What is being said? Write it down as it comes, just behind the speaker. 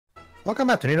Welcome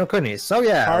back to Nino Kuni. So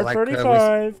yeah, Part like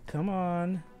 35. Come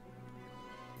on.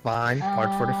 fine.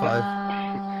 Part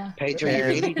 45. Pedro, you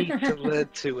really need to learn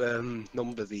to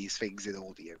number these things in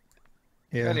audio.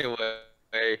 Yeah.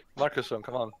 Anyway, Marcusson,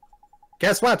 come on.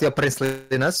 Guess what, your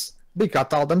princeliness? We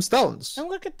got all them stones. And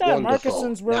look at that. Wonderful.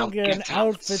 Marcusson's Now wearing an get out.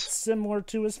 outfit similar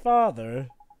to his father.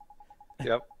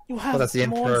 Yep. You have that's the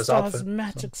Emperor's Mornstar's outfit,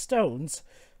 magic stones.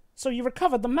 So you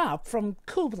recovered the map from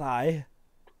Kublai.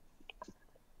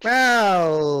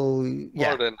 Well, yeah.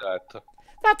 More than that.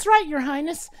 That's right, Your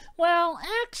Highness. Well,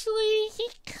 actually, he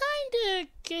kinda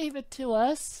gave it to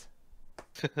us.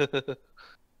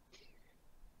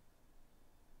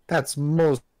 That's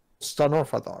most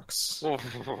unorthodox.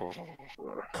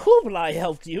 Kublai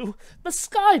helped you? The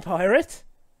Sky Pirate?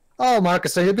 Oh,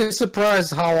 Marcus, you'd be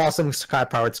surprised how awesome sky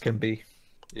pirates can be.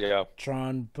 Yeah.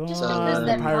 Trombone. Just because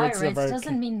they're Pirates pirates of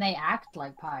doesn't mean they act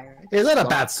like pirates. He's not a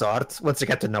bad sort, once you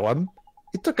get to know him.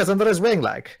 He took us under his wing,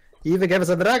 like. He even gave us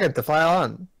a dragon to fly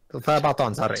on. To fly about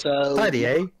on, sorry. So, Tidy,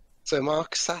 eh? So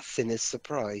Mark Assassin is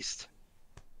surprised.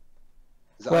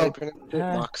 Is that Well, how you pronounce it?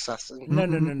 Mark Assassin? No.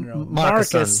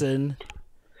 Marcusson. Marcusson.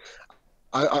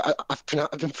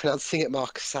 I've been pronouncing it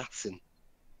Mark Assassin.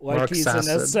 Like Mark he's an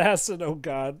Assassin. assassin. Oh,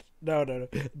 God. No.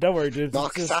 Don't worry, dude.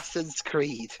 Mark Assassin's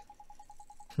Creed.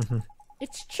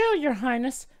 It's true, Your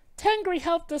Highness. Tengri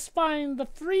helped us find the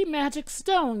 3 magic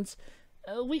stones.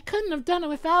 We couldn't have done it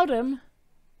without him.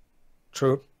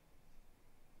 True.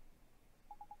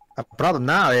 The problem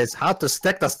now is how to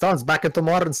stick the stones back into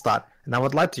Mornstar. And I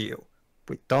would lie to you.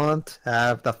 We don't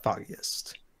have the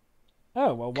foggiest.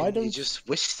 Oh, well, why Can don't you just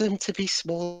wish them to be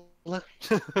smaller?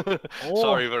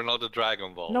 Sorry, we're not a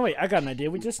Dragon Ball. No, wait, I got an idea.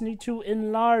 We just need to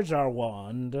enlarge our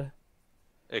wand.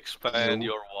 Expand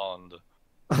your wand.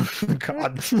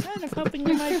 God. Kind of hoping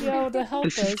you might be able to help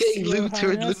This us. is getting Your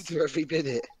looter and Highness. looter every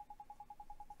minute.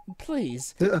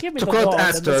 Please, give me To the quote wand and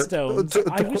Astor, the stones.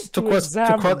 I wish to quote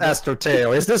examine Astor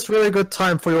Teo, is this really a good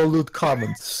time for your loot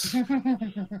comments?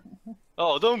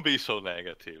 Oh, don't be so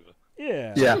negative.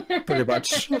 Yeah. Yeah, pretty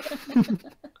much.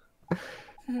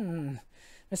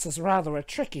 This is rather a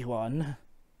tricky one.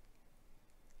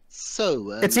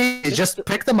 So, It's easy, just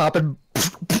pick them up and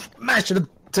mash it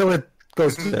until it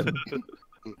goes in.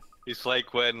 It's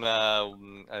like when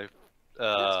Sorry,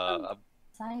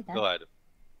 go ahead.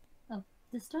 Oh,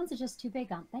 the stones are just too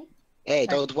big, aren't they? hey,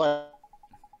 don't worry.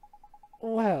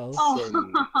 Well,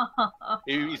 Oh,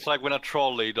 It's like when a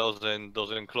trolley doesn't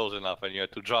close enough and you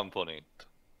have to jump on it.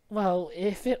 well,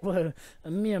 if it were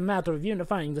a mere matter of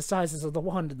unifying the sizes of the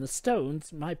wand and the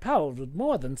stones, my power would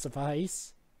more than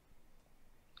suffice.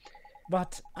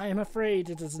 But I am afraid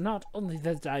it is not only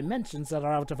the dimensions that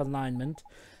are out of alignment.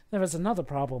 There is another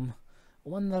problem,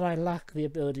 one that I lack the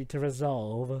ability to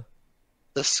resolve.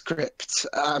 The script.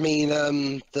 I mean,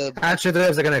 the... Actually, the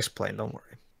devs are gonna explain, don't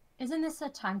worry. isn't this a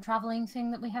time traveling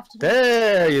thing that we have to do?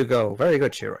 There you go. Very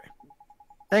good, Shiroi.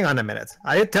 Hang on a minute.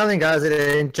 Are you telling us it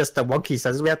ain't just the wonky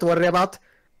sizes we have to worry about?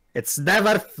 It's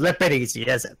never flippin' easy,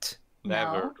 is it?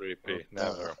 Never, No. creepy.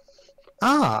 Never.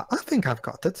 Ah, I think I've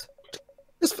got it.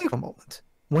 Just think a moment.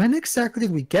 When exactly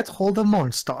did we get hold of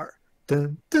Mornstar?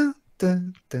 Dun, dun,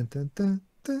 dun, dun, dun, dun,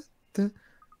 dun, dun.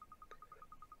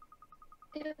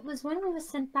 It was when we were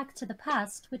sent back to the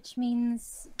past, which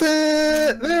means...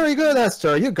 Very good,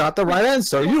 Esther. You got the right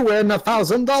answer. You win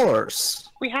 $1,000.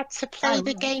 We had to play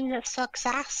the game of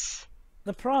success.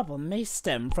 The problem may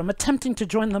stem from attempting to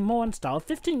join the Mornstar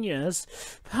 15 years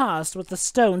past with the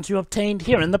stones you obtained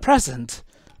here in the present.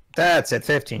 That's it,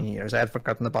 15 years. I had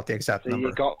forgotten about the exact So number.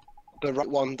 you got the right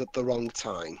one at the wrong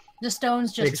time. The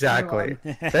stones just... Exactly.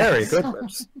 Very good,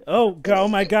 Lips. Oh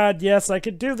my god, yes, I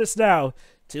could do this now.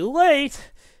 Too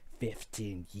late.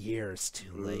 15 years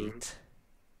too late.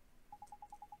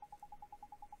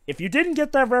 If you didn't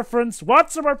get that reference,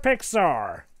 what's our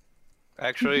Pixar?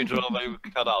 Actually, Jova, you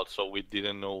cut out, so we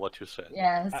didn't know what you said.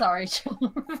 Yeah, sorry.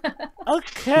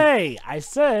 Okay, I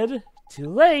said too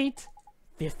late.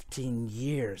 15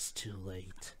 years too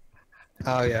late.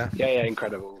 Oh, yeah. Yeah,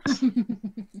 incredible.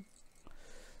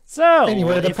 So,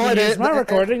 Anyway, the if you point use is- my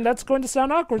recording, that's going to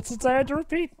sound awkward since I had to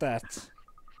repeat that.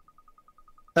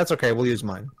 That's okay, we'll use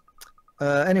mine.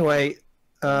 Anyway,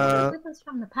 With us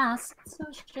from the past, so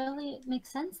surely it makes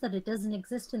sense that it doesn't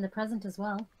exist in the present as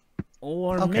well.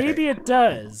 Or Okay. maybe it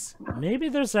does. Maybe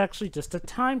there's actually just a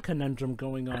time conundrum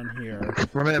going on here.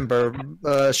 remember,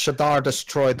 Shadar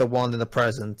destroyed the one in the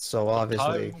present, so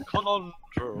obviously... Time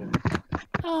conundrum.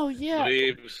 Oh, yeah.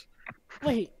 Leaves.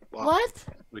 Wait, What? what?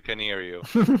 We can hear you.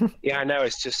 Yeah, I know,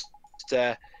 it's just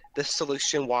the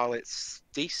solution, while it's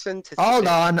decent... It's Hold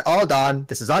on.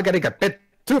 This is all getting a bit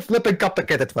too flipping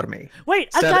complicated for me. Wait,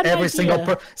 I got an idea.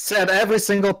 Said every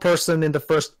single person in the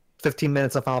first 15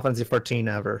 minutes of Final Fantasy 14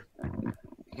 ever.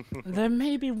 There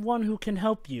may be one who can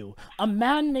help you. A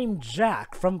man named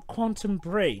Jack from Quantum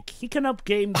Break. He can help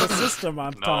game the system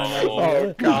on time.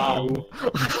 Oh, God.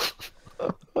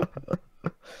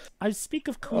 I speak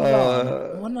of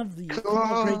Kulan, one of the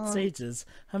four great sages.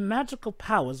 Her magical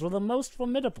powers were the most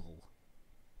formidable.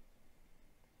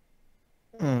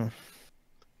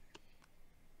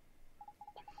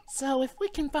 So if we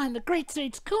can find the great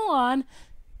sage Kulan,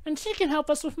 and she can help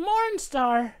us with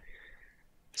Mornstar.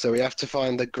 So we have to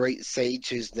find the great sage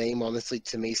whose name, honestly,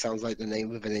 to me sounds like the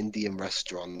name of an Indian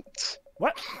restaurant.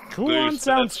 What? Kulan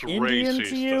sounds that's Indian racist.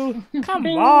 to you? Come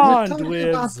on,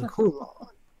 Dwibs. Kulan,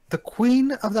 the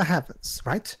Queen of the Heavens,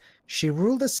 right? She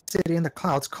ruled a city in the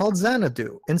clouds called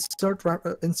Xanadu. Insert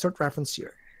reference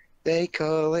here. They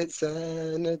call it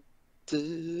Xanadu. So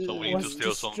we need to Was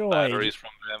steal some destroyed. batteries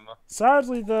from them.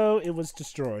 Sadly, though, it was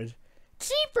destroyed.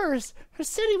 Jeepers! Her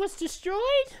city was destroyed?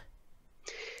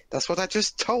 That's what I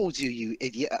just told you, you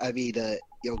idiot. I mean,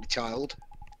 young child.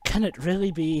 Can it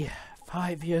really be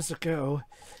 5 years ago?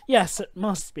 Yes, it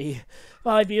must be.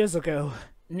 5 years ago.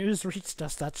 News reached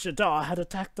us that Shadar had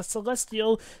attacked the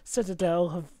celestial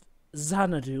citadel of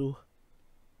Xanadu.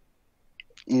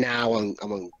 Now I'm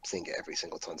saying it every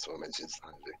single time someone mentions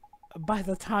Xanadu. By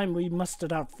the time we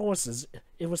mustered our forces,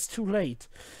 it was too late.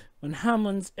 When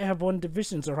Hammond's airborne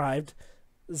divisions arrived,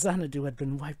 Xanadu had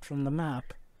been wiped from the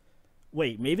map.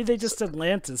 Wait, maybe they just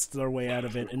Atlantis their way out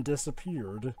of it and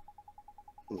disappeared.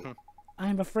 I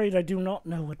am afraid I do not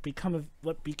know what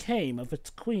became of its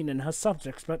queen and her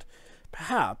subjects, but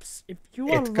perhaps, if you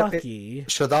are lucky...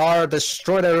 Shadar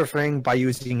destroyed everything by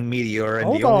using meteor,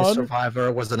 and the only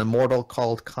survivor was an immortal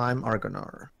called Kaim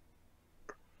Argonar.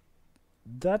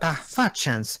 Fat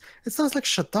chance. It sounds like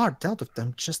Shadar dealt with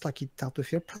them just like he dealt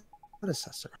with your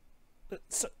predecessor.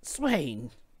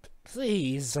 Swain,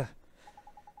 please.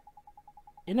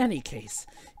 In any case,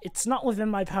 it's not within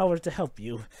my power to help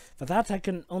you. For that, I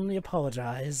can only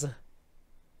apologize.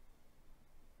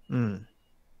 Don't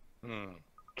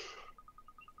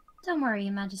worry,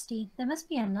 Your Majesty. There must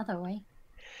be another way.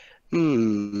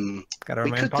 Gotta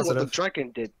remain we could positive. do what the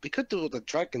dragon did. We could do what the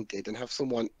dragon did and have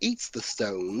someone eat the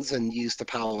stones and use the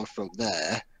power from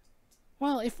there.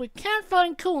 Well, if we can't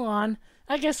find Kulan,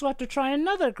 I guess we'll have to try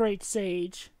another great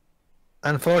sage.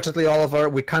 Unfortunately, Oliver,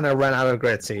 we kind of ran out of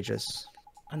great sages.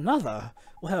 Another?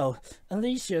 Well,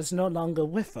 Alicia is no longer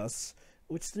with us,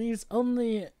 which leaves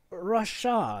only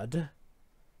Rashad.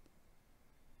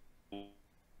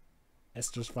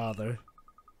 Esther's father.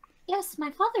 Yes,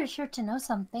 my father is sure to know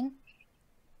something.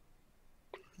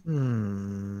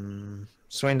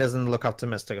 Swain doesn't look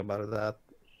optimistic about that.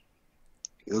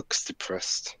 He looks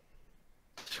depressed.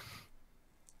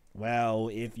 Well,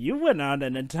 if you went on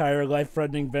an entire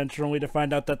life-threatening venture only to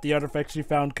find out that the artifacts you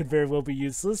found could very well be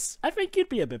useless, I think you'd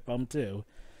be a bit bummed too.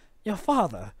 Your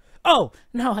father. Oh,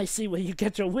 now I see where you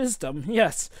get your wisdom.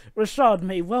 Yes, Rashad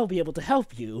may well be able to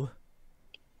help you.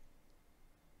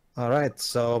 Alright,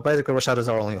 so basically Rashad is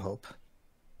our only hope.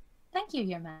 Thank you,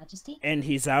 Your Majesty. And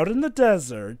he's out in the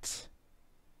desert.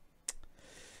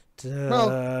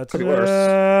 Well, could be worse.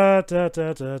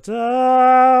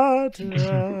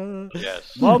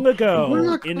 Yes. Long ago, We're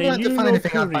not in going a to find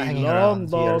anything out by Kuni, hanging long, around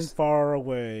long, here. far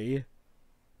away.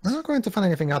 I'm not going to find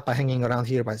anything out by hanging around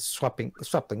here by swapping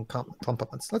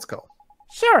compliments. Let's go.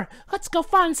 Sure, let's go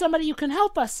find somebody who can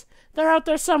help us. They're out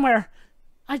there somewhere.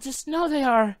 I just know they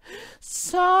are.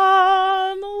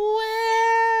 Somewhere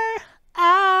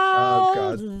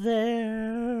out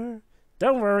there.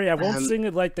 Don't worry, I won't sing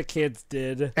it like the kids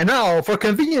did. And now, for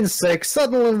convenience sake,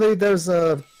 suddenly there's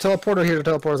a teleporter here to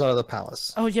teleport us out of the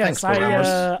palace. Oh yes, Thanks, programmers.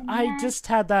 I just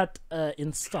had that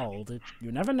installed.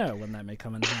 You never know when that may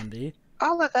come in handy.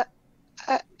 Oliver,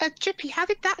 Chippy, how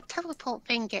did that teleport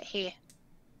thing get here?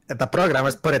 The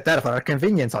programmers put it there for our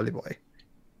convenience, Ollie boy.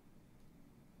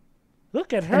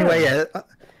 Look at her.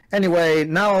 Anyway,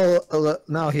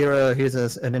 now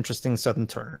here's an interesting sudden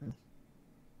turn.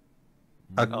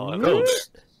 A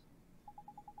ghost.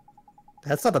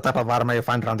 That's not the type of armor you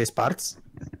find around these parts.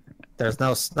 There's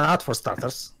no snout for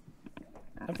starters.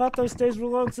 I thought those days were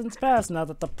long since past now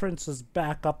that the prince is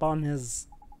back up on his...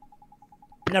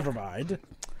 Never mind.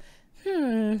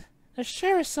 There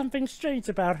sure is something strange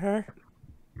about her.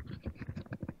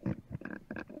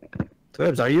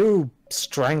 Twibs, are you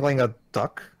strangling a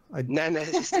duck? No,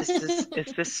 it's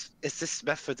this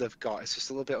method I've got. It's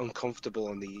just a little bit uncomfortable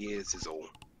on the ears, is all.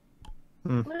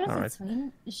 What is Alright. it,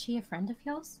 Swain? Is she a friend of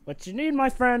yours? What you need, my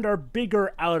friend, are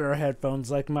bigger outer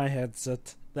headphones like my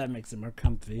headset. That makes it more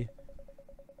comfy.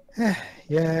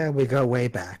 Yeah, we go way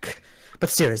back. But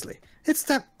seriously, it's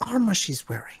that armor she's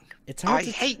wearing. It's hard to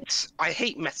I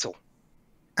hate metal.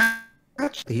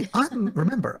 Actually,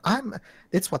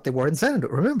 it's what they wore in Xanadu.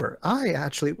 Remember, I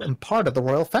actually am part of the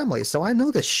royal family, so I know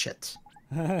this shit.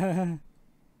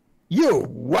 You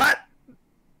what?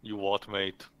 You what,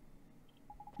 mate?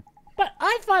 But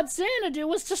I thought Xanadu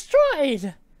was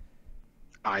destroyed!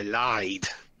 I lied.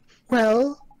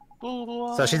 Well,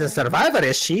 so she's a survivor,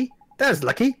 is she? That's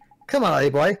lucky. Come on,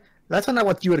 boy. Let's find out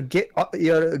what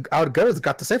our girl's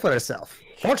got to say for herself.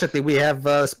 Fortunately, we have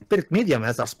Spirit Medium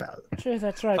as our spell. Sure,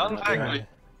 that's right. Fun fact,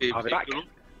 I'll be back.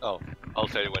 Oh, I'll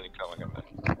tell you when you come again.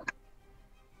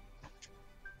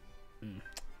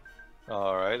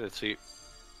 Alright, let's see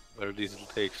where this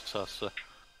takes us.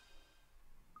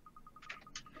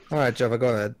 Alright, Jova,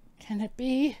 go ahead. Can it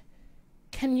be?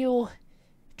 Can you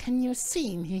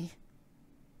see me?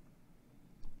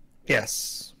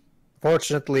 Yes.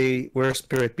 Fortunately, we're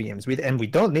spirit beings, and we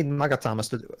don't need Magatamas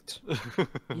to do it.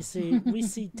 You see, we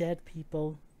see dead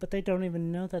people, but they don't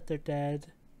even know that they're dead.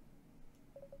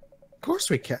 Of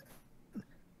course we can.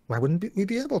 Why wouldn't we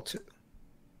be able to?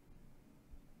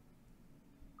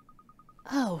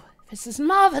 Oh, this is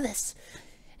marvelous!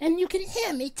 And you can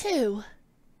hear me too!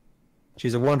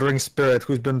 She's a wandering spirit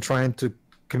who's been trying to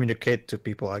communicate to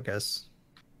people, I guess.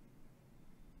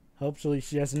 Hopefully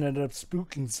she hasn't ended up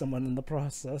spooking someone in the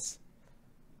process.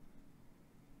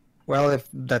 Well, if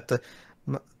that...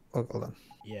 oh, hold on.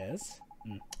 Yes?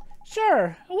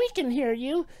 Sure, we can hear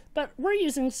you, but we're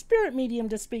using spirit medium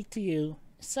to speak to you.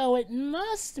 So it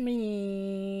must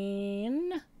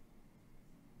mean...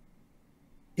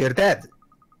 You're dead.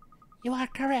 You are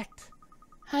correct.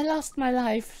 I lost my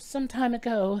life some time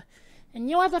ago, and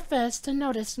you are the first to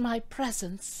notice my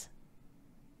presence.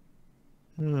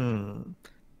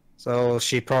 So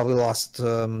she probably lost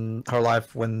her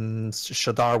life when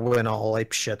Shadar went all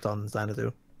ape shit on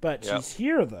Xanadu. But she's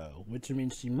here, though, which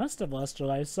means she must have lost her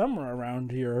life somewhere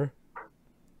around here.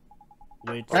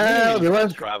 Wait, Well, we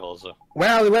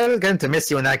weren't going to miss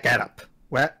you in that getup.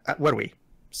 Where were we?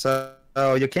 So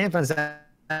you came from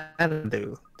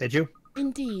Xanadu, did you?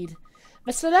 Indeed.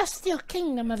 The celestial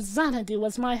kingdom of Xanadu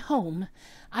was my home.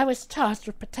 I was charged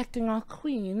with protecting our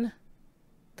queen.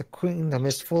 The kingdom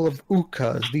is full of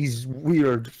ukas, these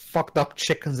weird, fucked up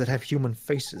chickens that have human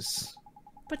faces.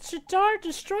 But Shadar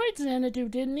destroyed Xanadu,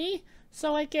 didn't he?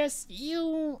 So I guess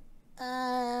you...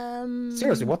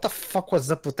 Seriously, what the fuck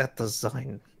was up with that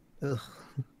design? Ugh.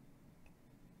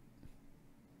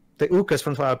 The ukas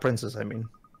from Twilight Princess, I mean.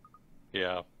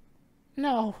 Yeah.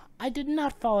 No, I did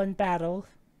not fall in battle.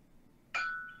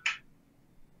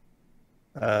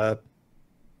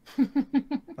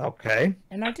 Okay.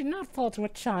 And I did not fall to a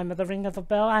chime of the ring of a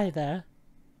bell either.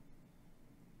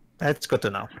 That's good to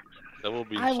know. That will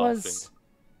be I was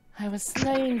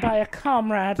slain by a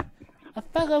comrade, a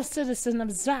fellow citizen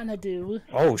of Xanadu.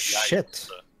 Oh shit.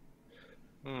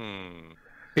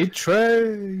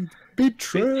 Betrayed.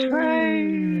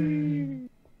 Betrayed.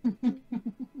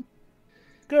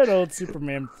 Good old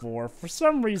Superman 4. For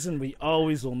some reason, we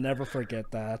always will never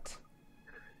forget that.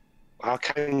 How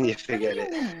can you forget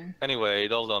it? Anyway,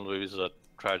 all done with is a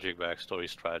tragic backstory.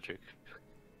 Is tragic.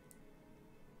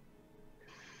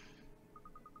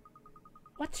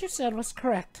 What you said was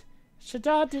correct.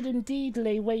 Shadar did indeed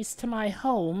lay waste to my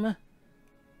home.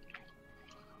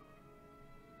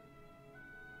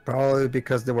 Probably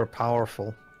because they were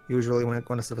powerful. Usually when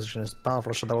a civilization is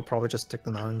powerful, Shadar will probably just take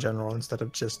them down in general instead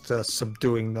of just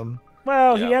subduing them.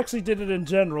 Well, he actually did it in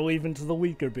general, even to the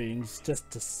weaker beings, just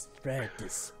to spread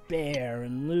despair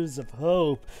and lose of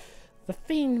hope. The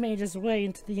fiend made his way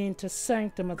into the ancient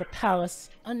sanctum of the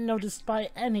palace, unnoticed by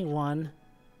anyone.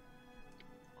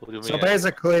 So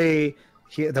basically,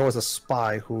 there was a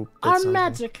spy who did Our something.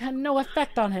 magic had no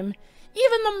effect on him.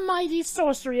 Even the mighty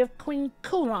sorcery of Queen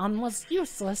Kulan was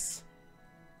useless.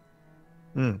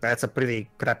 That's a pretty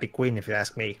crappy queen, if you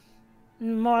ask me.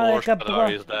 More like a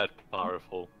Shadar is that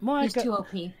powerful. More He's like too a,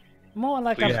 OP. more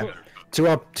like Yeah. a Too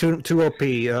OP.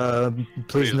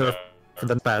 Please nerf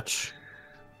the patch.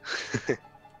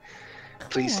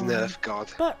 Please Come nerf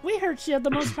God. But we heard she had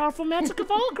the most powerful magic of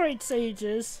all great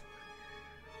sages.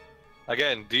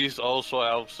 Again, this also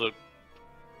helps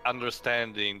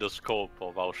understanding the scope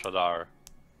of how Shadar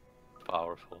is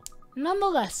powerful.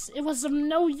 Nonetheless, it was of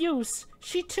no use.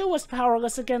 She too was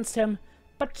powerless against him.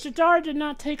 But Shadar did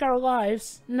not take our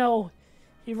lives. No,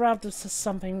 he robbed us of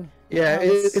something. Yeah,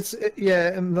 else.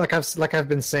 and like I've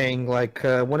been saying, like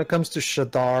when it comes to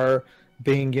Shadar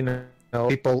being,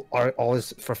 people are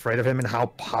always afraid of him and how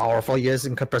powerful he is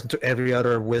in comparison to every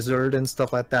other wizard and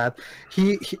stuff like that.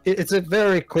 It's a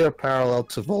very clear parallel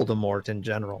to Voldemort in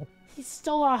general. He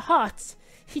stole our hearts.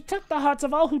 He took the hearts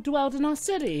of all who dwelled in our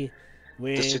city.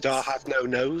 Does Shadar have no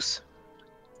nose?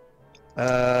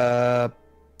 As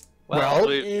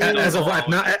of right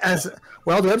now, as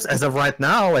of right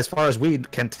now, as far as we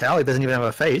can tell, he doesn't even have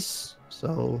a face.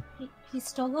 So He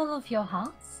stole all of your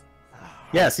hearts?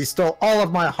 yes, he stole all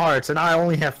of my hearts, and I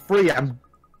only have 3. I'm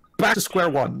back to square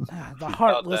one. The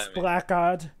heartless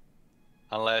blackguard.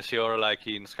 Unless you're like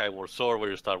in Skyward Sword, where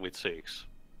you start with 6.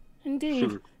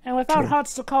 Indeed. And without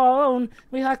hearts to call our own,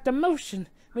 we lacked emotion.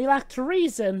 We lacked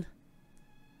reason.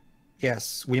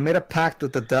 Yes, we made a pact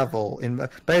with the devil.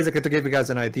 Basically, to give you guys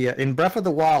an idea, in Breath of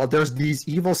the Wild, there's these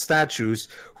evil statues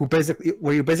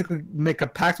where you basically make a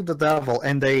pact with the devil,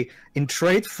 and in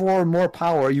trade for more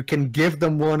power, you can give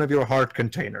them one of your heart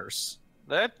containers.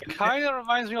 That kind of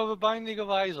reminds me of the Binding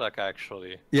of Isaac,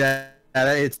 actually. Yeah,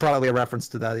 it's probably a reference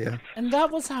to that. Yeah. And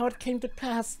that was how it came to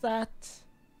pass that.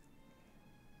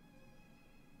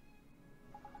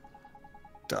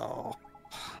 Oh,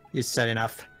 you said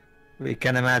enough. We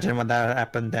can imagine what that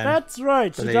happened then. That's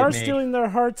right. Believe Shadar me. stealing their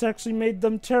hearts actually made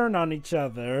them turn on each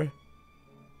other.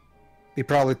 He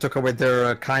probably took away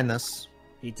their kindness.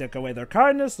 He took away their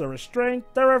kindness, their restraint,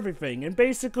 their everything, and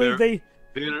basically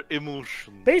Their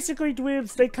emotion. Basically,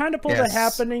 dweebs, they kind of pulled a Yes.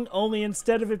 happening, only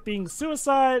instead of it being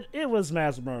suicide, it was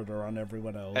mass murder on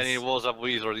everyone else. And it was a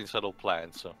wizard instead of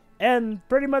plants. So. And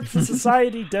pretty much the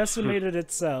society decimated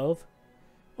itself.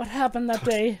 What happened that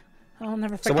day? I'll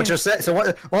never forget. So what you're saying?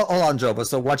 Well, hold on, Joba.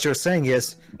 So what you're saying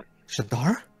is,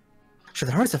 Shadar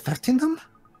is affecting them?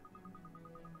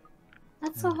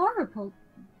 That's so horrible.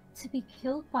 To be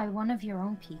killed by one of your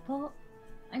own people?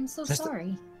 I'm so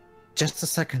sorry. Just a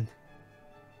second.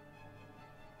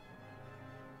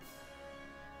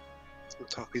 I'm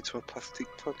talking to a plastic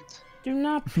plant. Do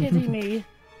not pity me.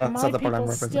 That's My not the part I'm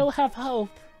people referencing. still have hope.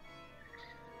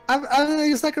 I'm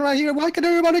a second right here. Why can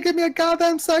everybody give me a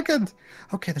goddamn second?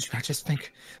 Okay, then should I just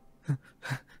think?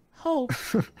 Hope?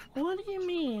 What do you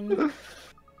mean?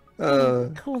 Uh,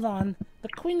 Kulan, the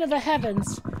Queen of the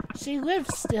Heavens. She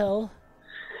lives still.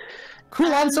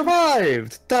 Kulan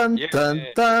survived! Dun Yeah. dun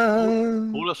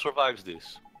dun! Who survives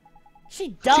this?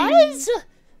 She does?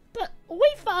 But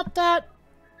we thought that...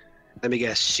 Let me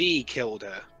guess, she killed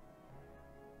her.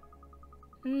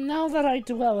 Now that I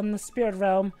dwell in the spirit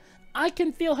realm, I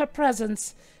can feel her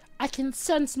presence. I can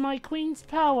sense my queen's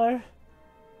power.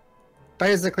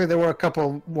 Basically, there were a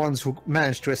couple ones who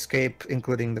managed to escape,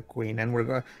 including the queen, and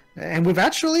we've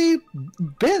actually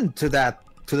been to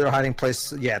their hiding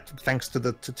place yet, thanks to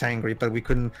Tangri, but we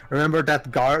couldn't remember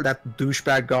that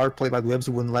douchebag guard played by Wibbs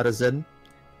who wouldn't let us in.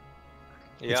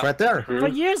 Yeah. It's right there. For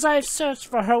years I have searched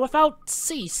for her without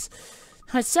cease.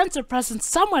 I sense her presence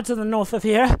somewhere to the north of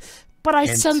here, but I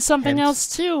sense something else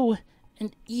too.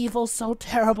 An evil so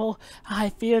terrible, I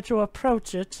fear to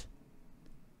approach it.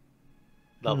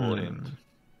 Double hint.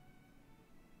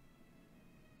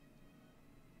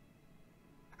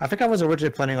 I think I was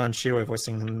originally planning on Shiro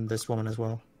voicing this woman as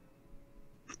well.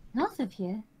 North of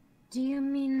here? Do you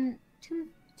mean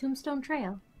Tombstone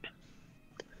Trail?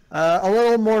 A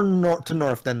little more to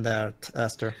north than that,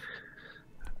 Esther.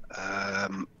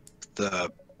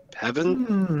 The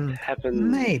heaven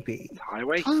Maybe.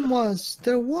 highway.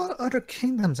 There were other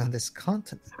kingdoms on this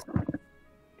continent.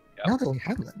 Yep. Now that we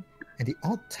have them, and the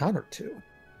odd town or two.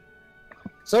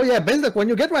 So yeah, basically, when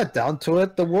you get right down to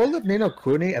it, the world of Ni no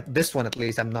Kuni, at this one at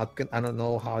least, I don't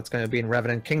know how it's going to be in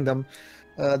Revenant Kingdom.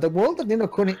 The world of Ni no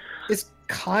Kuni is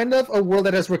kind of a world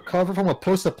that has recovered from a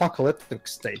post-apocalyptic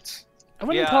state. I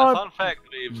wouldn't Yeah, call it... fun fact,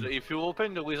 if you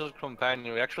open the Wizard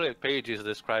Companion, we actually have pages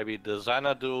describe it, the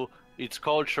Xanadu, its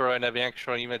culture, and have an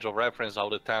actual image of reference how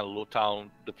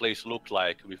the place looked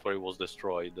like before it was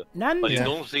destroyed. But you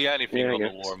don't see anything on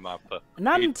the war map.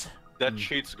 That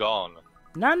shit's gone.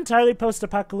 Not entirely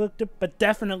post-apocalyptic, but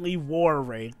definitely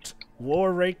war-raked.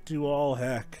 War-raked to all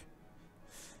heck.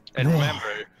 And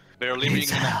remember, they're living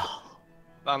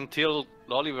until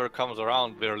Oliver comes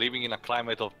around, they're living in a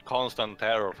climate of constant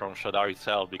terror from Shadar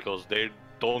itself because they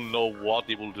don't know what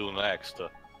he will do next.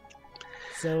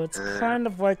 So it's kind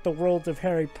of like the world of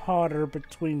Harry Potter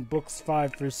between books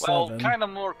 5 through 7. Well, kind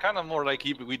of more like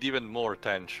with even more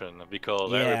tension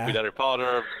because with Harry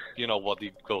Potter, you know what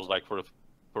it goes like for the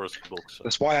first books.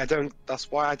 That's why I don't.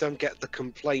 That's why I don't get the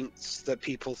complaints that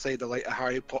people say the later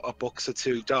Harry Potter books are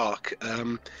too dark.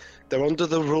 They're under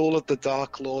the rule of the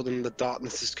Dark Lord, and the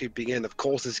darkness is creeping in. Of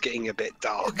course, it's getting a bit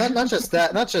dark. Not just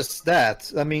that. Not just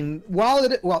that. I mean,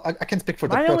 I can speak for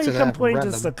the My books. only complaint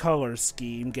is the color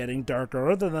scheme getting darker.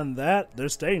 Other than that, they're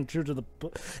staying true to the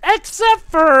book, except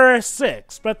for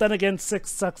 6. But then again,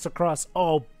 6 sucks across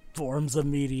all forms of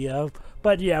media.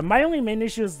 But yeah, my only main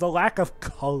issue is the lack of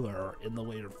color in the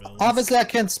later films. Obviously, I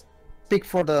can't speak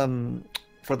for the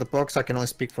books. I can only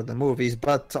speak for the movies.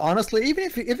 But honestly,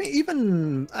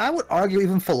 even I would argue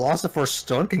even Philosopher's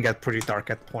Stone can get pretty dark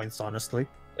at points. Honestly.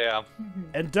 Yeah.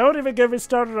 And don't even get me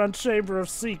started on Chamber of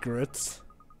Secrets.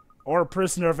 Or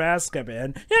Prisoner of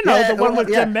Azkaban. You know, the one with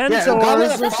Dementors.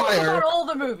 Let's talk about all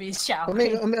the movies, shall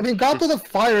we? I mean, Goblet of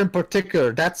Fire in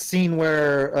particular. That scene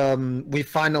where we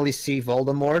finally see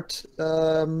Voldemort,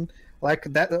 like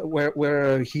that,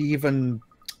 where he even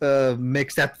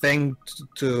makes that thing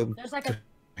to. There's like a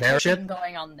hair shit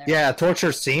going on there. Yeah,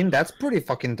 torture scene. That's pretty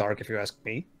fucking dark, if you ask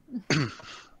me.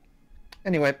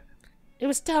 Anyway, it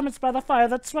was damaged by the fire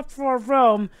that swept for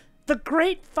Rome. The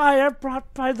great fire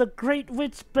brought by the great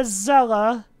witch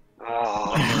Bazella.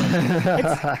 Oh.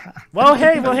 Well,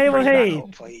 hey.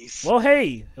 Please. Well,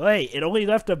 hey. It only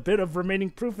left a bit of remaining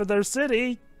proof of their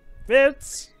city.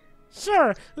 Fitz.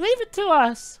 Sure, leave it to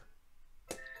us.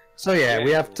 So yeah,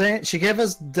 we have. She gave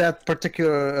us that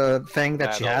particular thing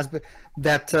that she has,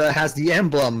 that has the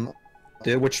emblem,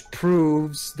 which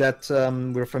proves that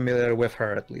we're familiar with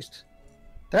her at least.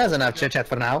 There's enough chit chat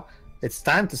for now. It's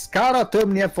time to scout out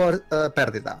Tumnia for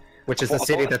Perdita, which is the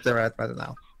city that they're at right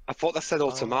now. I thought that said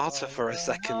Automata for a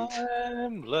second.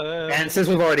 And since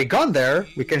we've already gone there,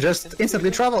 we can just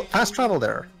instantly fast travel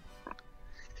there.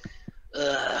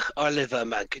 Oliver,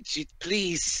 man, could you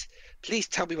please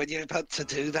tell me when you're about to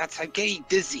do that? I'm getting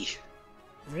dizzy.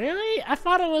 Really? I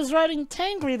thought it was riding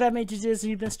Tangri that made you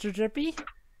dizzy, Mr. Drippy.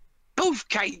 Both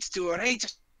kinds do,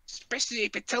 alright? Especially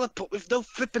if you teleport with no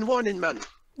flipping warning, man.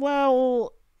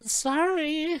 Well,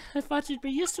 sorry. I thought you'd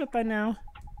be used to it by now.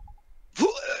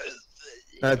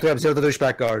 To observe the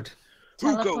douchebag guard.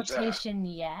 Teleportation,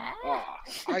 yeah? Ah,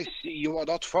 I see you are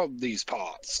not from these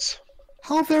parts.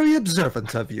 How very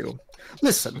observant of you.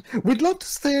 Listen, we'd love to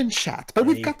stay and chat, but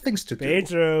we've got things to do.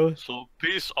 Pedro. So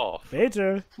peace off.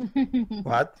 Pedro.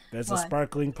 What? There's a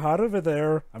sparkling pot over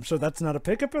there. I'm sure that's not a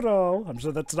pickup at all.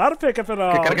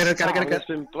 Gotta get it. It's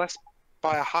been blessed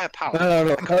by a higher power.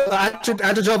 No.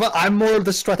 Ajajova, I'm more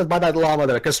distracted by that llama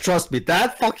there, because trust me,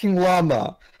 that fucking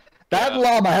llama,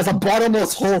 llama has a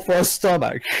bottomless hole for a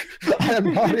stomach. I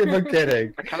am not even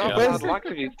kidding. I cannot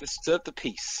likely disturb the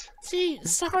peace. Gee,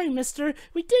 sorry, mister.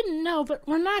 We didn't know, but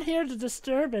we're not here to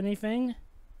disturb anything.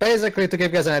 Basically, to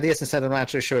give you guys an idea, since I'm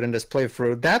actually showing in this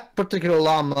playthrough, that particular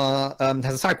llama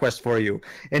has a side quest for you,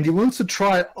 and he wants to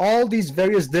try all these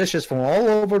various dishes from all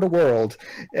over the world,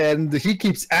 and he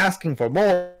keeps asking for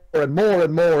more and more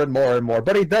and more and more and more,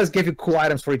 but he does give you cool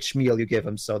items for each meal you give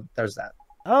him, so there's that.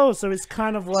 Oh, so it's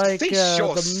kind of like Cease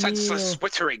your the senseless meal...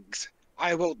 twitterings.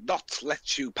 I will not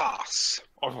let you pass.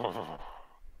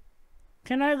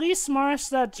 Can I at least smash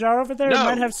that jar over there? No. It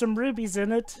might have some rubies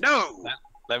in it. No!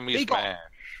 Let me Be gone. smash.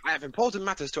 I have important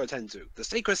matters to attend to. The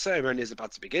sacred ceremony is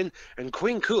about to begin, and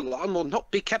Queen Kulan will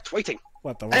not be kept waiting.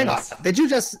 What the Hang on, did you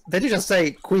just say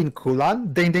Queen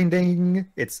Kulan? Ding ding ding.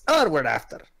 It's her we're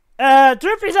after.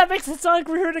 Drippy, that makes it sound like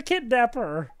we're here to kidnap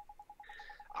her.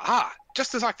 Ah,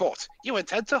 just as I thought. You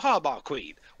intend to harm our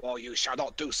queen. Well, you shall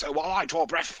not do so while I draw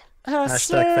breath.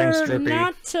 Sir, thanks, Drippy.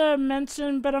 not to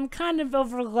mention, but I'm kind of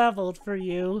over-leveled for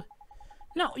you.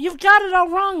 No, you've got it all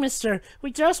wrong, mister.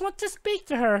 We just want to speak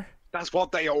to her. That's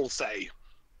what they all say.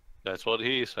 That's what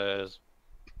he says.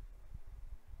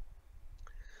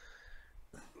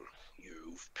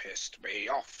 You've pissed me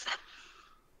off.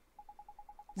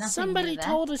 Nothing Somebody new there.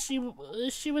 told us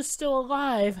she was still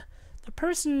alive. The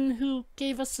person who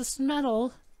gave us this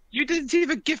medal. You didn't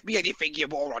even give me anything, you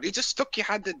moron. You just stuck your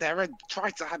hand in there and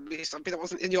tried to hand me something that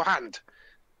wasn't in your hand.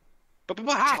 But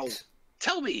how?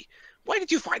 Tell me, where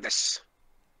did you find this?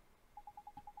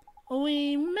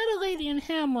 We met a lady in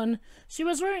Hamlin. She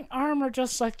was wearing armor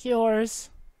just like yours.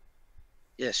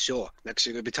 Yeah, sure. Next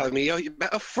you're going to be telling me you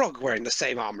met a frog wearing the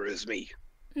same armor as me.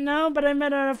 No, but I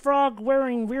met a frog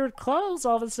wearing weird clothes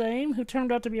all the same, who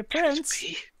turned out to be a prince.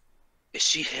 Is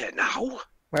she here now?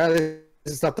 Well, this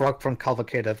is not the rock from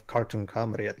Cavalcade cartoon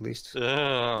comedy, at least.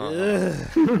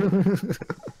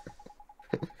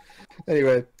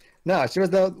 Anyway, no, she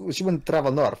wouldn't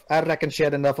travel north. I reckon she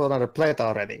had enough on her plate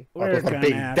already. We're with her gonna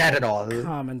being have dead to and all.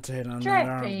 commentate on that,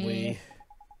 aren't we?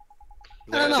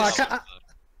 I don't know.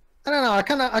 I don't know. I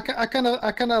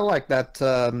kind of like that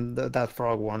that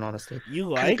frog one, honestly. You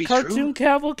Could it like be cartoon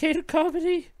cavalcade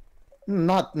comedy?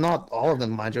 Not all of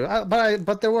them, mind you.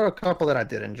 But there were a couple that I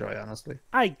did enjoy, honestly.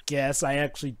 I guess I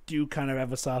actually do kind of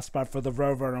have a soft spot for the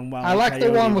Rover and Wile I like the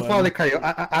Coyote one with Wile E. Coyote.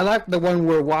 I like the one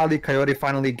where Wile E. Coyote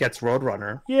finally gets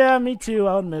Roadrunner. Yeah, me too.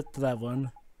 I'll admit to that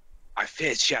one. I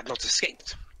feared she had not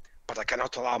escaped, but I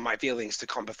cannot allow my feelings to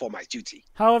come before my duty.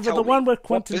 However, Tell the me, one with what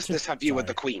Quentin... business have you with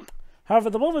the Queen? However,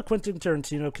 the one with Quentin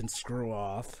Tarantino can screw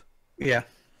off. Yeah,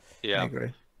 Yeah. I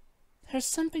agree. There's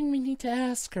something we need to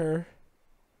ask her.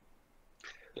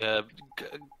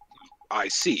 I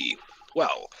see.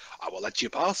 Well, I will let you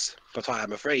pass, but I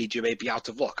am afraid you may be out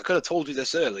of luck. I could have told you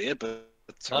this earlier, but...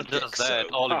 Not just that,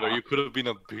 so... Oliver, you could have been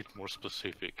a bit more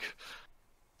specific.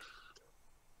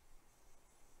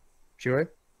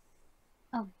 Sure.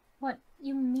 Oh, what?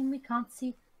 You mean we can't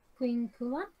see Queen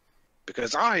Kulan?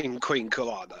 Because I'm Queen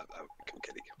Kulana. I'm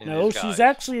kidding. No, These she's guys.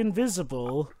 actually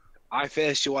invisible. I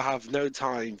fear she will have no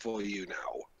time for you now.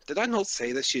 Did I not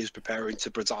say that she is preparing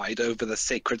to preside over the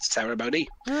sacred ceremony?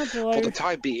 Oh For the boy.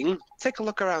 time being, take a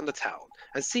look around the town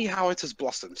and see how it has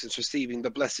blossomed since receiving the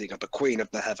blessing of the Queen of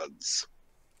the Heavens.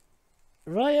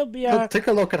 Royal Look, Biak. take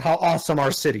a look at how awesome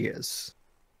our city is.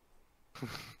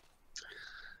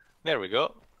 There we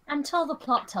go. Until the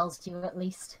plot tells you, at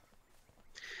least.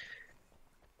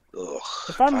 Ugh.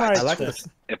 If I'm right, I like then- this.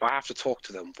 If I have to talk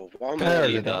to them for one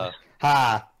Perdida.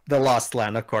 The Lost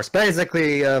Land, of course.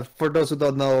 Basically, for those who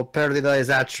don't know, Perdida is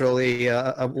actually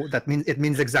it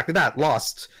means exactly that,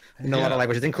 lost. In a lot of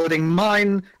languages, including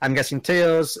mine. I'm guessing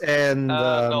Teo's and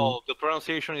No, the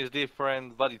pronunciation is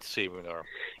different, but it's similar.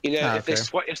 You know, if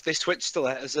okay. they switched the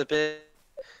letters a bit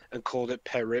and called it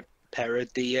Perdida,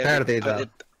 Perdida.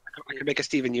 I could make a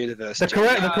Steven Universe. the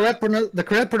joke.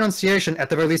 correct pronunciation, at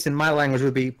the very least in my language,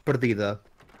 would be Perdida.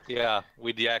 Yeah,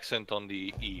 with the accent on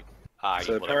the E. I,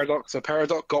 So whatever.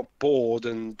 Paradox got bored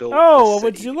and built. Oh, this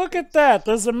would city. you look at that?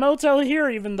 There's a motel here,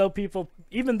 even though people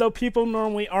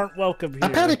normally aren't welcome here. A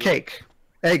patty cake.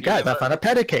 Hey guys, I found a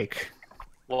patty cake.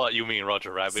 What, you mean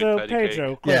Roger Rabbit? So patty cake?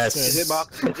 Pedro, Yes. question.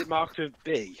 Is it marked with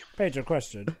B? Pedro,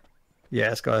 question.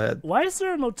 Yes, go ahead. Why is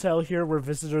there a motel here where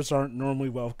visitors aren't normally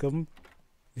welcome?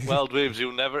 Well, Dwibs,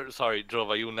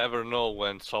 Jova, you never know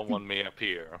when someone may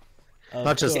appear.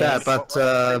 Not just course. that, but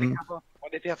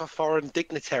What if you have a foreign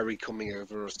dignitary coming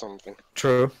over or something?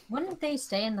 true. Wouldn't they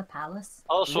stay in the palace?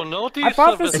 Also, notice I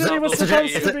thought the the city was subtle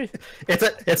supposed to change. be.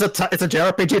 It's a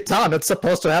JRPG town. It's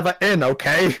supposed to have an inn,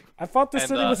 okay? I thought the And,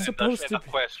 city was and supposed and to a be.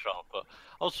 quest shop.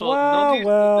 Also,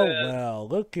 Well.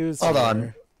 Look who's Hold here.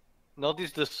 on.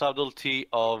 Notice the subtlety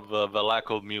of the lack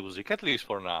of music, at least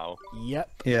for now. Yep.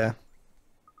 Yeah.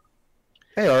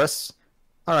 Hey, Horus.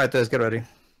 All right, guys, get ready.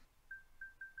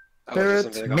 Oh, is there Spirit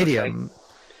something I gotta medium.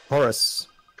 Horus.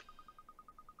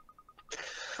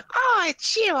 Oh,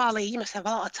 it's you, Ollie. You must have a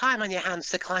lot of time on your hands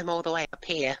to climb all the way up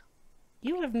here.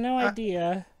 You have no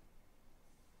idea.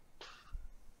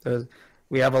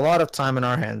 We have a lot of time in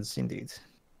our hands, indeed.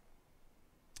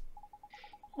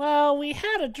 Well, we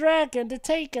had a dragon to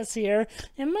take us here.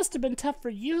 It must have been tough for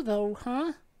you, though,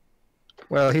 huh?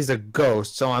 Well, he's a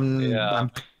ghost, so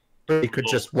I'm sure he could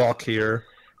just walk here.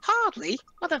 Hardly.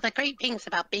 One of the great things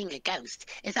about being a ghost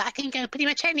is that I can go pretty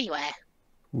much anywhere.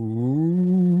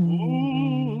 Ooh.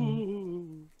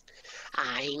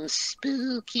 I'm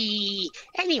spooky.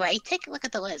 Anyway, take a look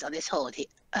at the words on this board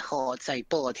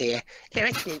here. They're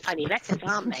written in funny letters,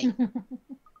 aren't they?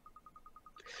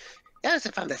 Those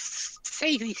are from the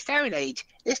Savoury Stone Age.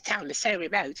 This town is so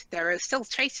remote, there are still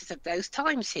traces of those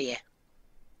times here.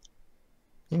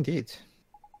 Indeed.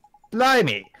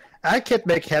 Blimey, I can't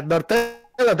make head nor tail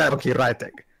of that monkey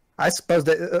writing. I suppose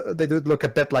they do look a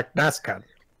bit like NASCAR,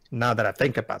 now that I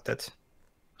think about it.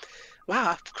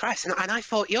 Wow, Christ, and I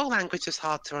thought your language was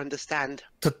hard to understand.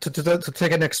 To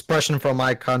take an expression from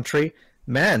my country,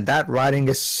 man, that writing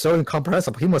is so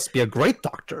incomprehensible. He must be a great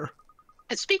doctor.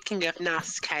 And speaking of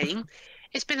NASCAR,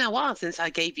 it's been a while since I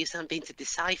gave you something to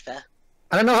decipher.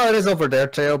 I don't know how it is over there,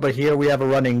 Teo, but here we have a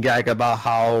running gag about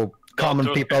how common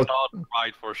Doctors people. cannot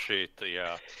write for shit,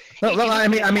 yeah. No, I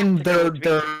mean, their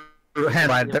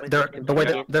handwriting,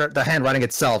 the handwriting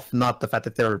itself, not the fact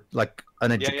that they're like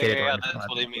uneducated. Yeah, or anything that's like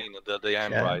what that. I mean, the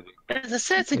handwriting. There's a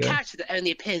certain Yeah. character that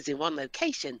only appears in one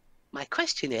location. My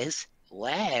question is,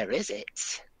 where is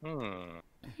it?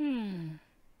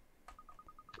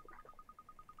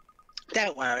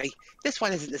 Don't worry, this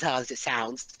one isn't as hard as it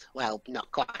sounds. Well,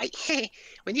 not quite.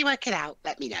 When you work it out,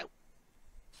 let me know.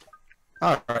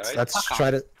 All right, let's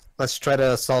try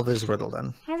to solve this riddle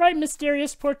then. All right,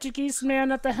 mysterious Portuguese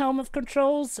man at the helm of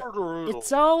controls.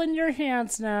 It's all in your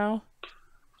hands now.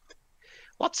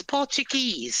 What's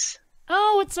Portuguese?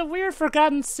 Oh, it's a weird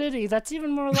forgotten city. That's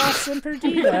even more lost than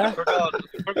Perdita.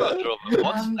 Forgot, Joe.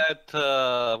 What's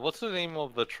that? What's the name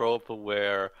of the trope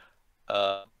where,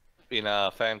 in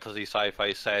a fantasy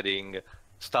sci-fi setting,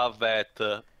 stuff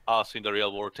that us in the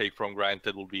real world take for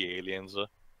granted will be aliens?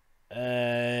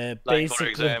 Like, Basically... for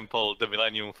example, the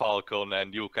Millennium Falcon,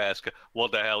 and you ask,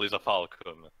 what the hell is a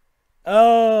Falcon?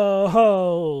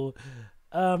 Oh,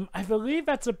 I believe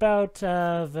that's about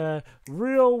the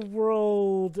real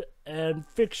world and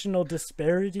fictional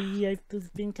disparity, I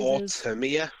think it is.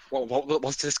 Automia?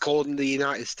 What's this called in the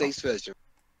United States version?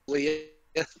 Also,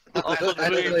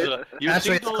 Dweebs,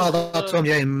 Actually, it's called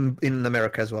Automia in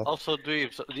America as well. Also,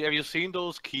 Dweebs, have you seen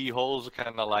those keyholes,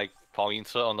 kind of like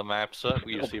points on the maps?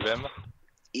 You see them?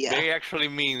 Yeah. They actually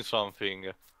mean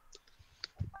something.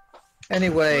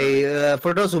 Anyway,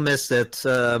 for those who missed it,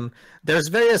 there's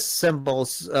various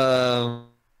symbols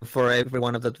for every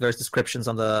one of the various descriptions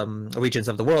on the regions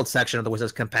of the world section of the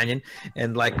Wizard's Companion.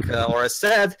 And like Aura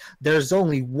said, there's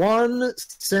only one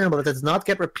symbol that does not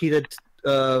get repeated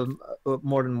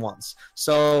more than once.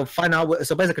 So find out.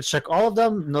 So basically, check all of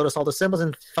them, notice all the symbols,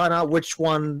 and find out which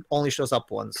one only shows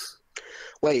up once.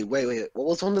 Wait. What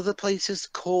was one of the places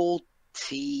called?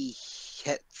 Tahiti.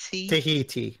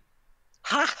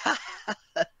 Ha ha ha!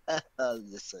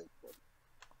 The same one.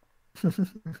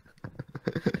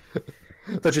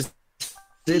 That just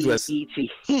did was.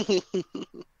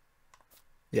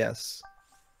 Yes.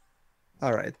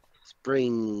 All right.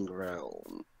 Spring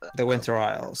Realm. The Winter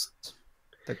Isles.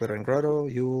 The Glittering Grotto,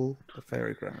 Yule, the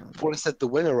Fairy Ground. I thought I said the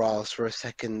Winter Isles for a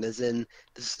second, as in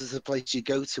this is the place you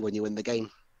go to when you win the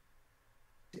game.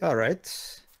 All right.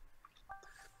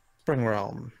 Spring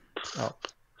Realm. Oh.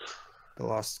 The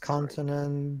Lost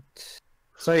Continent.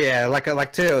 So yeah, like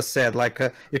Theo said,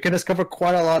 you can discover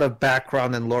quite a lot of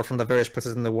background and lore from the various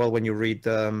places in the world when you read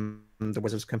the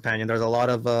Wizard's Companion. There's a lot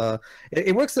of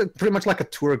it works pretty much like a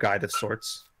tour guide of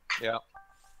sorts. Yeah.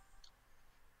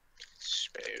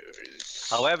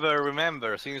 However,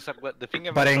 remember, since the thing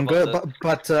about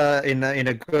in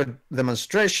a good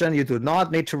demonstration, you do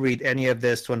not need to read any of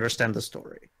this to understand the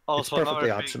story. Also, it's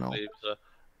perfectly optional.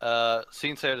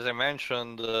 Since, as I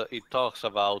mentioned, it talks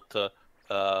about the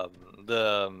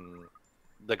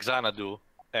Xanadu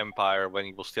Empire when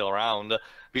it was still around.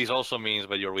 This also means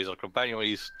that your Wizard Companion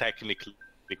is technically,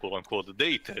 quote-unquote,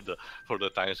 dated for the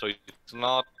time, so it's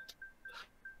not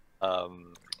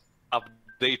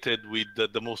updated with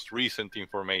the most recent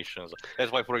information.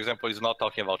 That's why, for example, it's not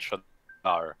talking about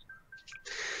Shadar.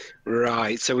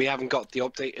 Right, so we haven't got the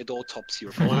updated autopsy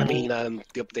report. I mean, the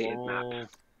updated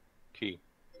map. Key.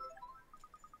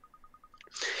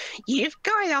 You've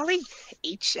got Ollie.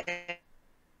 Each.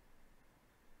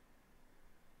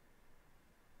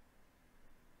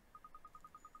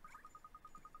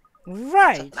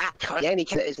 Right. The only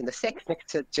killer is in the sixth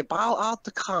next to Jabal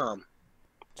al-Dukhan.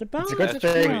 Jabal It's a good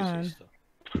thing.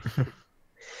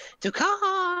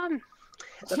 Dukhan!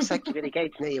 Looks like you really go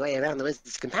to know your way around the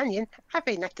Wizard's Companion. I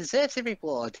think that deserves a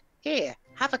reward. Here,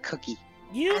 have a cookie.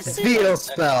 Veil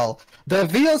spell. The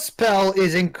veil spell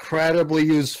is incredibly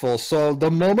useful. So the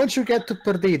moment you get to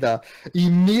Perdita,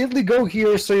 immediately go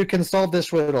here so you can solve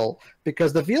this riddle.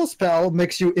 Because the veil spell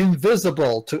makes you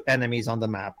invisible to enemies on the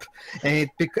map, and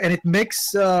it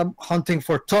makes hunting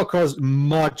for Tokos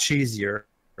much easier.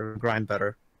 Grind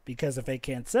better. Because if they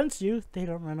can't sense you, they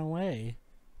don't run away.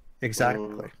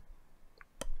 Exactly.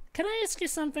 Can I ask you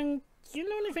something? Do you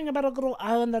know anything about a little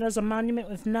island that has a monument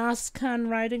with Nazcan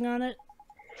writing on it?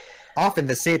 Off in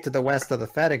the sea to the west of the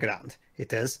ferry ground,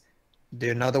 it is. Do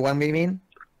you know the one we mean?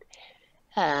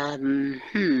 Let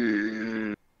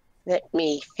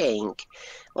me think.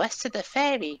 West of the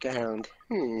ferry ground.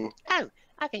 Oh,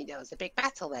 I think there was a big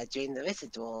battle there during the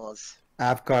Wizard Wars.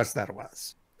 Of course there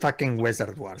was. Fucking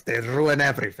Wizard Wars. They ruin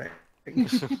everything.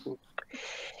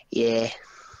 Yeah.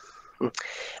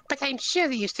 But I'm sure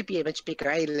there used to be a much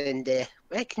bigger island there.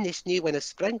 Where can this new one have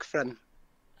sprung from?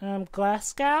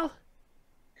 Glasgow?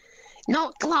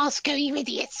 Not Glasgow, you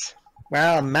idiots!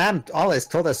 Well, Ma'am always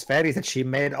told us fairies that she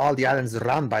made all the islands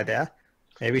around by there.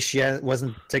 Maybe she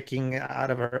wasn't talking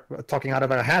out of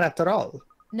her head after all.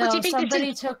 No,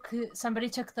 somebody took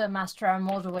the Master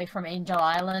Emerald away from Angel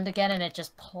Island again, and it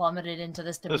just plummeted into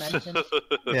this dimension.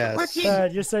 Yes.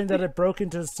 You're saying that it broke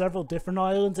into several different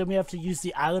islands, and we have to use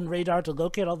the island radar to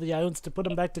locate all the islands to put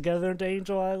them back together into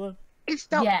Angel Island?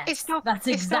 That's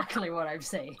exactly what I'm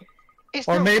saying.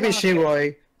 Or maybe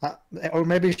Shiroi.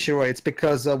 It's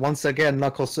because once again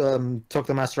Knuckles took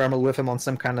the Master Emerald with him on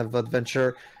some kind of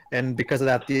adventure, and because of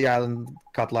that the island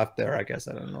got left there, I guess.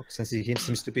 I don't know, since he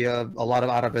seems to be a lot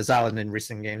out of his island in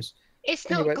recent games. It's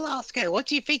not Anyway. Glasgow. What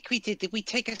do you think we did? Did we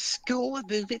take a school and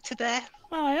move it to there?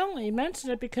 Well, I only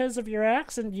mentioned it because of your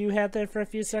accent you had there for a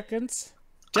few seconds.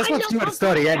 Just I what's know your about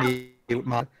story, that. anyway,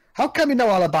 man? How come you know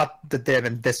all about the dim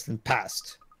and distant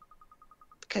past?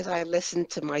 Because I listened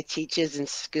to my teachers in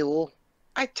school.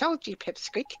 I told you,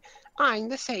 Pipsqueak, I'm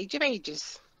the Sage of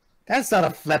Ages. That's not a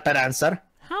flippant answer.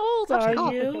 How old Of are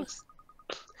course it you? is.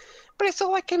 But it's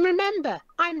all I can remember.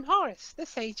 I'm Horace, the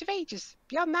Sage of Ages.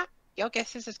 Beyond that, your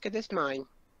guess is as good as mine.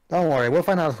 Don't worry, we'll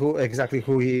find out exactly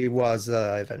who he was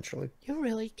eventually. You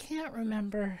really can't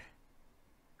remember.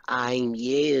 I'm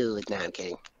you. No, I'm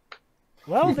kidding.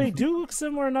 Well, they do look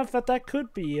similar enough that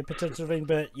could be a potential thing,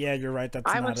 but yeah, you're right,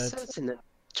 that's I not was it. certain that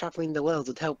traveling the world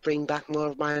would help bring back more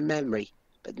of my memory,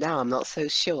 but now I'm not so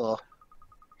sure.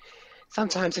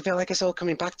 Sometimes I feel like it's all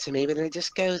coming back to me, but then it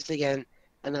just goes again,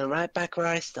 and I'm right back where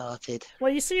I started.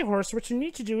 Well, you see, Horse, what you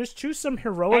need to do is choose some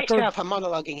heroic Hey, or... shut up, I'm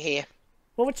monologuing here.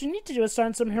 Well, what you need to do is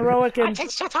find some heroic and...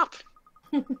 Shut up!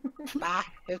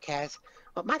 Who cares?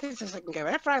 What matters is I can go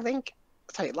wherever I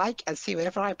like and see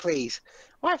whatever I please.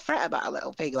 Why fret about a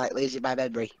little thing like losing my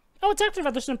memory? Oh, it's actually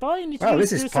rather simple. All you need to Oh, do is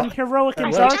this do is some fun. heroic and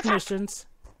Right. dark Shut up. missions.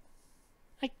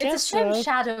 I It's guess a shame so.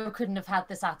 Shadow couldn't have had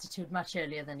this attitude much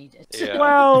earlier than he did. Yeah.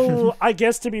 Well, I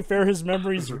guess to be fair, his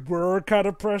memories were kind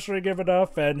of pressuring him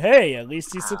enough, and hey, at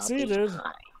least he I'll be succeeded.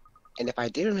 fine. And if I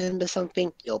do remember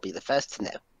something, you'll be the first to know.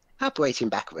 I'll be waiting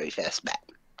back where we first met.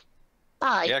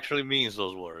 Bye. He actually means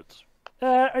those words.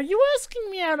 Are you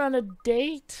asking me out on a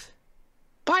date?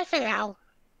 Bye for now.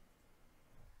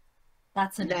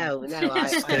 That's a No,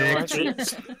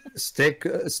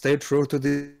 Stay true to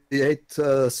the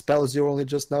 8 spells you're only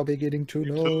just now beginning to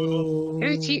know.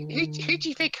 Who do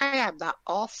you think I am? That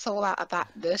arsehole out of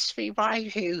that nursery rhyme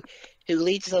who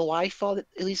leads a wife on,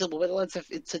 who leads a woman on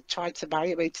to try to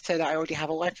marry me to turn out I already have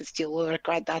a wife and steal all her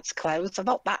granddad's clothes? I'm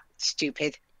not that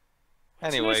stupid.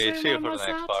 Anyway, nursery see you rhyme for was the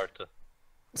next that? part.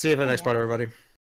 See you for the next part, everybody.